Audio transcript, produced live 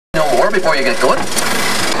more before you get going.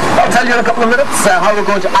 I'll tell you in a couple of minutes how we're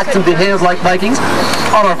going to act and behave like Vikings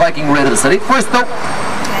on our Viking raid of the city. First though,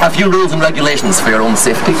 a few rules and regulations for your own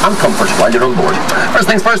safety and comfort while you're on board. First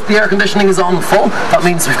things first, the air conditioning is on full. That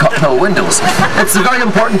means we've got no windows. It's very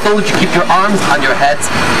important though that you keep your arms and your heads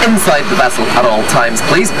inside the vessel at all times,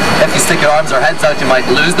 please. If you stick your arms or heads out, you might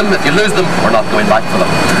lose them. If you lose them, we're not going back for them.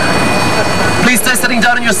 Please stay sitting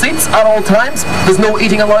down in your seats at all times. There's no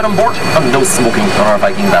eating allowed on board and no smoking on our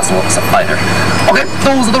Viking vessel either. Okay,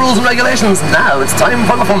 those are the rules and regulations. Now it's time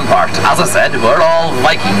for the fun part. As I said, we're all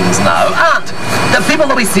Vikings now. And the people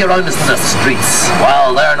that we see around us in the streets,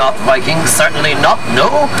 well, they're not Vikings. Certainly not.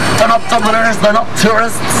 No, they're not Dubliners. They're not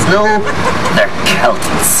tourists. No, they're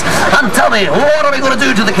Celts. And tell me, what are we going to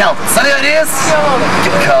do to the Celts? Any ideas?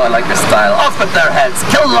 Oh, I like your style. Off with their heads.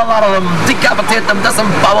 Kill a lot of them. Decapitate them.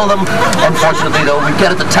 Disembowel them. Unfortunately though, we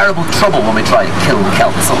get into terrible trouble when we try to kill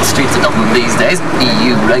Celts on the streets of Dublin these days.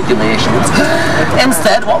 EU regulations.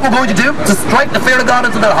 Instead, what we're going to do to strike the fear of God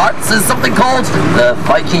into their hearts is something called the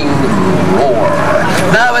Viking roar.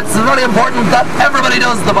 Now, it's very important that everybody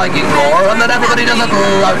does the Viking roar and that everybody does it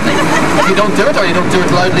loudly. If you don't do it or you don't do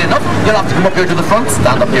it loudly enough, you'll have to come up here to the front,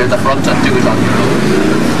 stand up here at the front and do it on your own.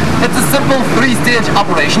 It's a simple three-stage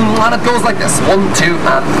operation and it goes like this. 1, 2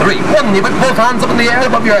 and 3. 1, you put both hands up in the air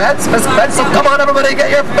above your heads. Fist bent, so come on everybody,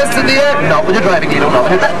 get your fists in the air. Not when you're driving, you don't know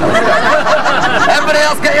when you're everybody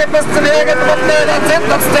else get your fists in the air, get them up there, that's it,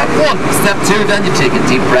 that's step 1. Step 2, then you take a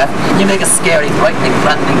deep breath. You make a scary, frightening,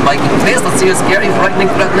 threatening Viking face. Let's see a scary,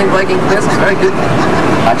 frightening, threatening Viking face. Very good.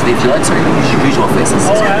 Actually, if you like, sorry, use your usual faces.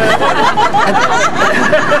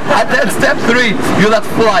 And then step 3, you let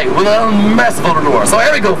fly with an unmerciful roar. So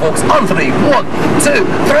here we go, folks. On 3. 1, 2,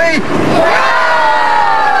 3.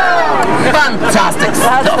 Fantastic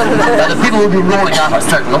stuff. Now the people will be roaring out are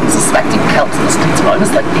certain unsuspecting Celts in the streets around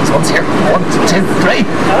us, like these ones here. 1, 2, 3.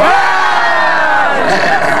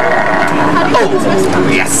 Oh,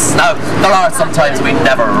 yes. Now, there are sometimes we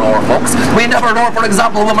never roar, folks. We never roar, for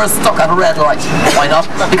example, when we're stuck at a red light. Why not?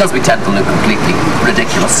 Because we tend to look completely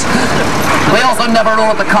ridiculous. We also never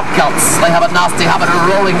roar at the cop Celts. They have a nasty habit of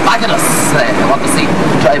roaring back at us. They want to see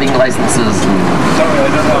driving licenses. Sorry,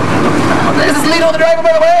 I don't know. Is this Lino the driver,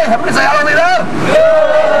 by the way? Everybody say hello, Lino.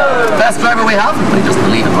 Best driver we have. We just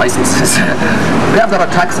believe in licenses. We have got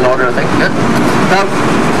our tax in order, I think. Good. Now,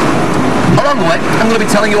 along the way, I'm going to be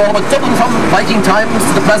telling you all about Dublin from Viking times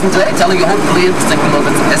to the present day, telling you hopefully interesting little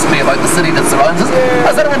bits of history about the city that surrounds us.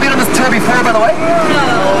 Has anyone been on this tour before, by the way?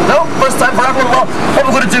 No? First time for everyone? Well, what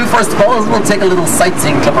we're going to do first of all is we'll take a little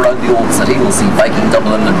sightseeing trip around the old city. We'll see Viking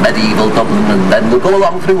Dublin and medieval Dublin, and then we'll go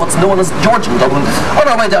along through what's known as Georgian Dublin on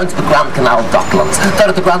our way down to the Grand Canal Docklands. Down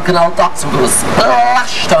at the Grand Canal Docks, we're going to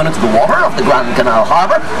splash down into the water of the Grand Canal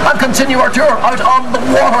Harbour and continue our tour out on the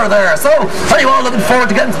water there. So, are you all looking forward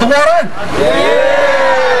to getting to the water?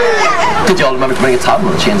 Yeah. Did you all remember to bring a towel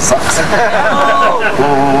and change socks? Oh,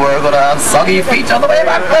 we're going to have soggy feet on the way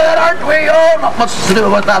back then, aren't we? Oh, not much to do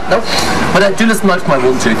about that, though. But do listen out to my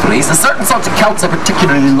 1, 2, 3s. There's certain sorts of Celts I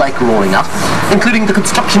particularly like roaring at, including the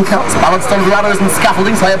construction Celts, balanced on ladders and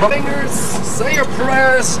scaffoldings high above. Fingers, say your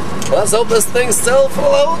prayers. Let's hope this thing still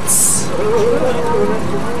floats.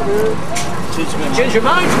 Change your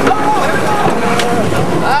mind.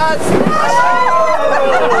 That's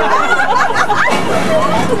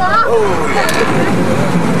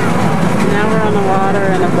Now we're on the water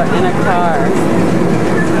in a car.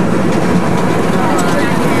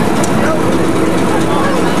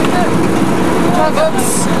 Well, folks,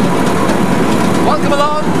 welcome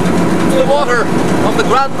along to the water of the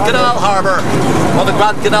Grand Canal Harbour, or the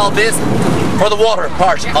Grand Canal Basin, for the water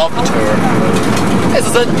part of the tour. This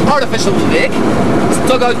is an artificial lake. It's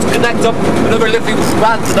dug out to connect up another Liffey's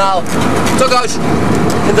Grand Canal. Dug out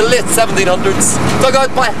in the late 1700s. Dug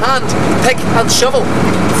out by hand, pick and shovel.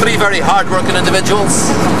 3 very hard-working individuals.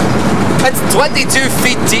 It's 22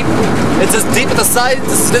 feet deep. It's as deep at the sides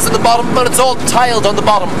as it is at the bottom, and it's all tiled on the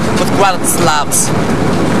bottom with granite slabs.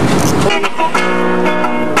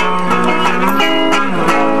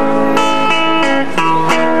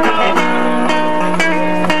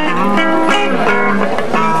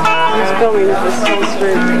 It's going, it's so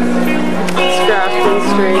straight. It's strapped and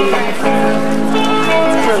straight.